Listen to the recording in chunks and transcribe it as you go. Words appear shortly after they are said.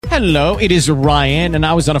Hello, it is Ryan, and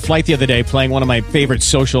I was on a flight the other day playing one of my favorite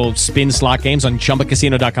social spin slot games on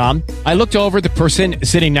ChumbaCasino.com. I looked over at the person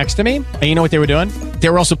sitting next to me, and you know what they were doing? They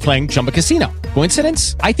were also playing Chumba Casino.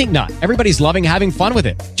 Coincidence? I think not. Everybody's loving having fun with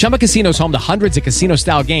it. Chumba Casino is home to hundreds of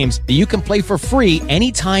casino-style games that you can play for free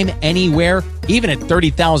anytime, anywhere, even at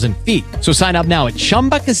 30,000 feet. So sign up now at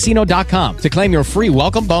ChumbaCasino.com to claim your free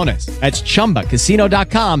welcome bonus. That's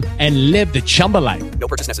ChumbaCasino.com and live the Chumba life. No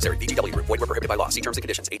purchase necessary. VGW. Void where prohibited by law. See terms and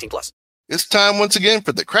conditions. 18+. It's time once again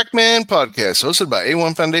for the Crackman Podcast, hosted by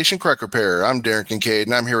A1 Foundation Crack Repair. I'm Darren Kincaid,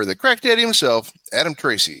 and I'm here with the Crack Daddy himself, Adam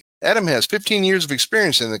Tracy. Adam has 15 years of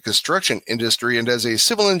experience in the construction industry, and as a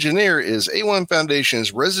civil engineer is A1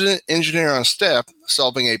 Foundation's resident engineer on staff,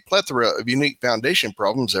 solving a plethora of unique foundation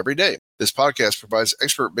problems every day. This podcast provides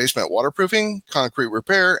expert basement waterproofing, concrete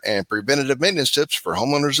repair, and preventative maintenance tips for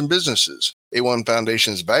homeowners and businesses. A1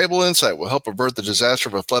 Foundation's valuable insight will help avert the disaster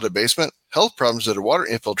of a flooded basement, health problems due to water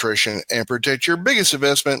infiltration, and protect your biggest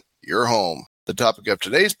investment, your home. The topic of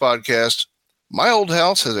today's podcast: my old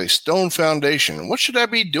house has a stone foundation. What should I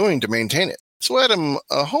be doing to maintain it? So, Adam,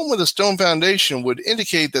 a home with a stone foundation would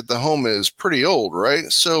indicate that the home is pretty old, right?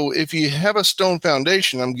 So if you have a stone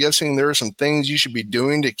foundation, I'm guessing there are some things you should be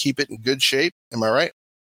doing to keep it in good shape. Am I right?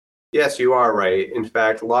 Yes, you are right. In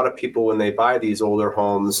fact, a lot of people, when they buy these older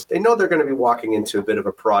homes, they know they're going to be walking into a bit of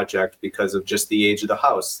a project because of just the age of the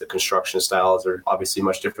house. The construction styles are obviously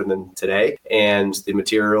much different than today, and the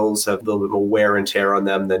materials have a little bit more wear and tear on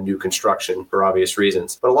them than new construction for obvious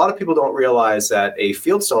reasons. But a lot of people don't realize that a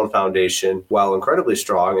fieldstone foundation, while incredibly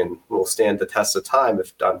strong and will stand the test of time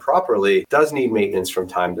if done properly, does need maintenance from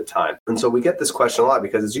time to time. And so we get this question a lot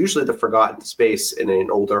because it's usually the forgotten space in an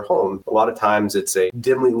older home. A lot of times it's a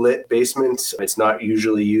dimly lit basement. It's not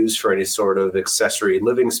usually used for any sort of accessory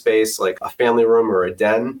living space like a family room or a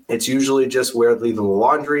den. It's usually just where either the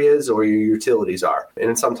laundry is or your utilities are,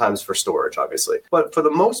 and sometimes for storage, obviously. But for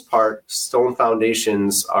the most part, stone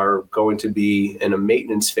foundations are going to be in a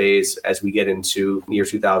maintenance phase as we get into year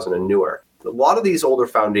 2000 and newer. A lot of these older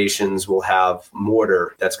foundations will have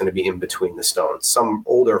mortar that's going to be in between the stones. Some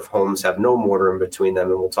older homes have no mortar in between them,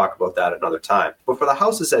 and we'll talk about that another time. But for the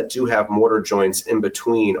houses that do have mortar joints in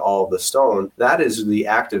between all of the stone, that is the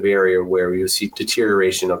active area where you see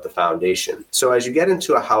deterioration of the foundation. So as you get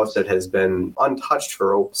into a house that has been untouched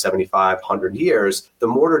for 75, 100 years, the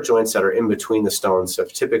mortar joints that are in between the stones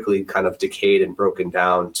have typically kind of decayed and broken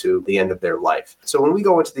down to the end of their life. So when we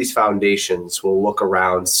go into these foundations, we'll look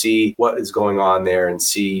around, see what is going on there and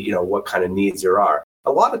see, what kind of needs there are.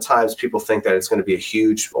 A lot of times people think that it's going to be a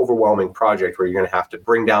huge, overwhelming project where you're going to have to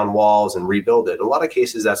bring down walls and rebuild it. In a lot of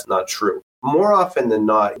cases, that's not true. More often than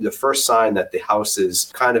not, the first sign that the house is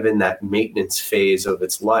kind of in that maintenance phase of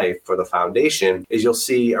its life for the foundation is you'll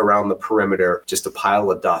see around the perimeter just a pile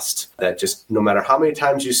of dust that just no matter how many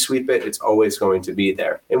times you sweep it, it's always going to be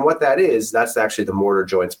there. And what that is, that's actually the mortar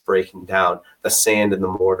joints breaking down, the sand and the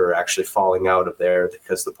mortar actually falling out of there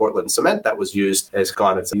because the Portland cement that was used has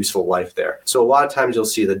gone its useful life there. So a lot of times you'll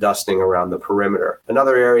see the dusting around the perimeter.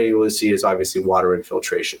 Another area you will see is obviously water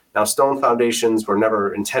infiltration. Now, stone foundations were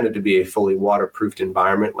never intended to be a fully waterproofed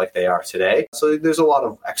environment like they are today. So there's a lot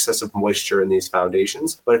of excessive moisture in these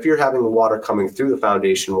foundations. But if you're having the water coming through the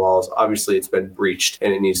foundation walls, obviously it's been breached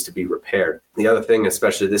and it needs to be repaired. The other thing,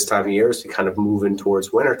 especially this time of year, as we kind of move in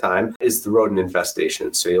towards wintertime, is the rodent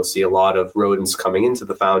infestation. So you'll see a lot of rodents coming into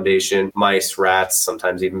the foundation, mice, rats,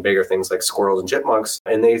 sometimes even bigger things like squirrels and chipmunks,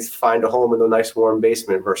 and they find a home in a nice warm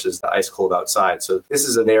basement versus the ice cold outside. So this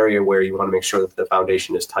is an area where you want to make sure that the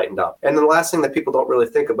foundation is tightened up. And the last thing that people don't really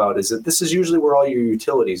think about is that this is usually where all your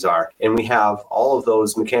utilities are. And we have all of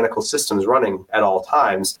those mechanical systems running at all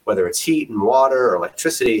times, whether it's heat and water or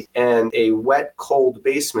electricity. And a wet, cold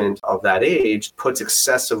basement of that age puts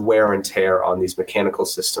excessive wear and tear on these mechanical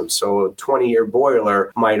systems. So a 20-year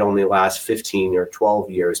boiler might only last 15 or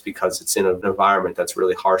 12 years because it's in an environment that's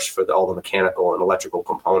really harsh for all the mechanical and electrical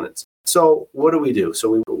components. So what do? So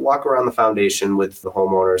we walk around the foundation with the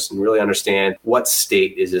homeowners and really understand what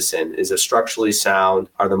state is this in? Is it structurally sound?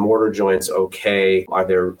 Are the mortar joints okay? Are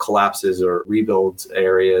there collapses or rebuild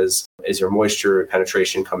areas? Is there moisture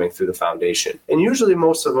penetration coming through the foundation? And usually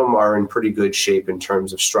most of them are in pretty good shape in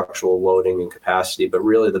terms of structural loading and capacity, but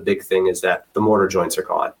really the big thing is that the mortar joints are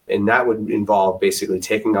gone. And that would involve basically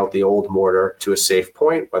taking out the old mortar to a safe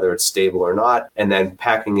point, whether it's stable or not, and then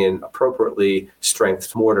packing in appropriately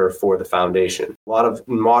strength mortar for the foundation. A lot of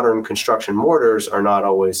modern construction mortars are not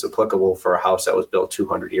always applicable for a house that was built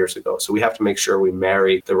 200 years ago. So we have to make sure we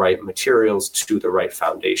marry the right materials to the right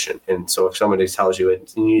foundation. And so if somebody tells you you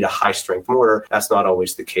need a high strength mortar, that's not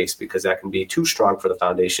always the case, because that can be too strong for the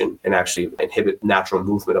foundation and actually inhibit natural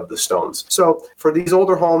movement of the stones. So for these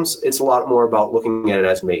older homes, it's a lot more about looking at it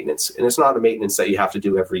as maintenance. And it's not a maintenance that you have to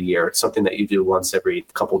do every year. It's something that you do once every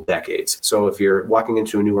couple decades. So if you're walking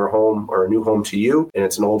into a newer home or a new home to you, and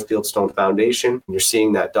it's an old fieldstone foundation, and you're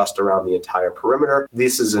seeing that dust around the entire perimeter,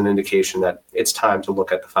 this is an indication that it's time to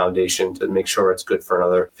look at the foundation to make sure it's good for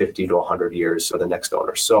another 50 to 100 years for the next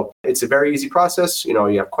owner. So it's a very easy process. You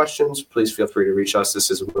have questions, please feel free to reach us. This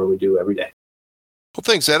is what we do every day. Well,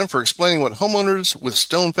 thanks, Adam, for explaining what homeowners with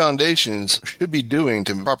stone foundations should be doing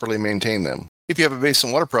to properly maintain them. If you have a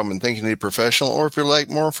basement water problem and think you need a professional, or if you'd like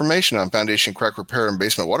more information on foundation crack repair and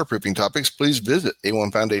basement waterproofing topics, please visit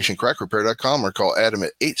a1foundationcrackrepair.com or call Adam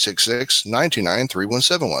at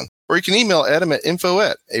 866-929-3171. Or you can email Adam at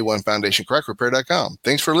info@a1foundationcrackrepair.com.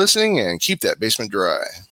 Thanks for listening, and keep that basement dry.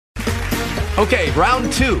 Okay, round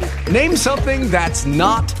 2. Name something that's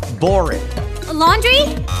not boring. A laundry?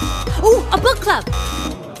 Ooh, a book club.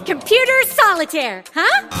 Computer solitaire,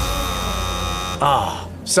 huh?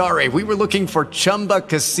 Sorry, we were looking for Chumba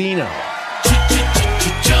Casino.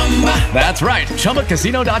 That's right.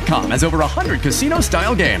 ChumbaCasino.com has over 100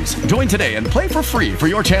 casino-style games. Join today and play for free for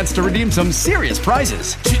your chance to redeem some serious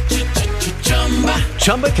prizes.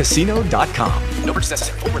 ChumbaCasino.com. No purchase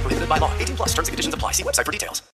necessary. Void where prohibited by law. 18+ terms and conditions apply. See website for details.